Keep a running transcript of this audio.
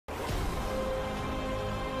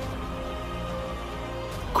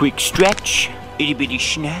Quick stretch, itty bitty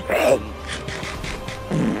snack.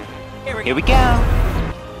 Here we go.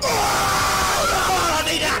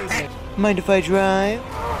 Mind if I drive?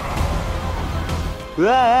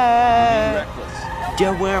 Ah!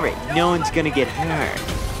 Don't worry, no one's gonna get hurt.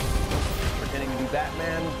 Pretending to be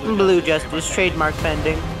Batman. Blue Justice, trademark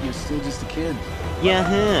pending. You're still just a kid.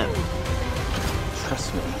 Yahoo!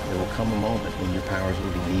 Trust me, there will come a moment when your powers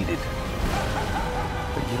will be needed.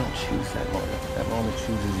 But you don't choose that moment. That moment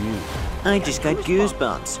chooses you. I just got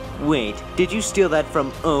goosebumps. Wait, did you steal that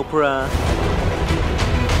from Oprah?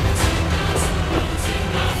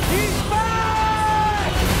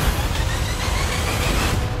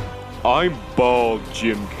 I'm Bald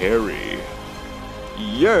Jim Carrey.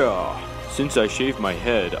 Yeah! Since I shaved my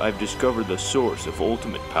head, I've discovered the source of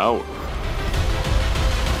ultimate power.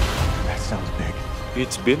 That sounds big.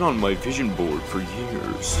 It's been on my vision board for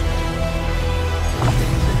years.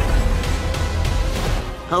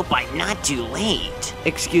 Hope I'm not too late.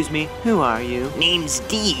 Excuse me, who are you? Name's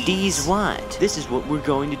D. D's what? This is what we're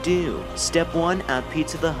going to do. Step 1, out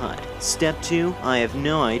Pizza the Hut. Step 2, I have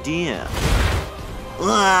no idea.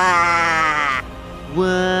 Wow!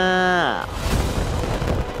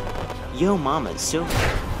 Yo mama's so...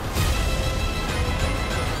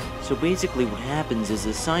 So basically what happens is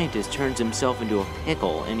the scientist turns himself into a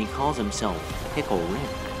pickle and he calls himself Pickle Rick.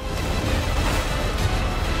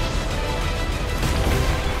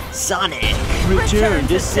 Sonnick! Return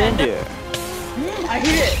to sender! I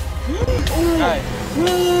hit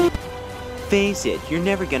it! Face it, you're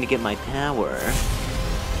never gonna get my power.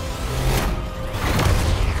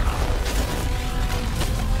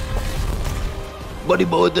 Buddy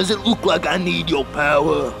boy, does it look like I need your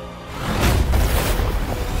power?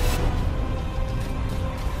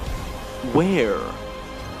 Where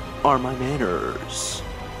are my manners?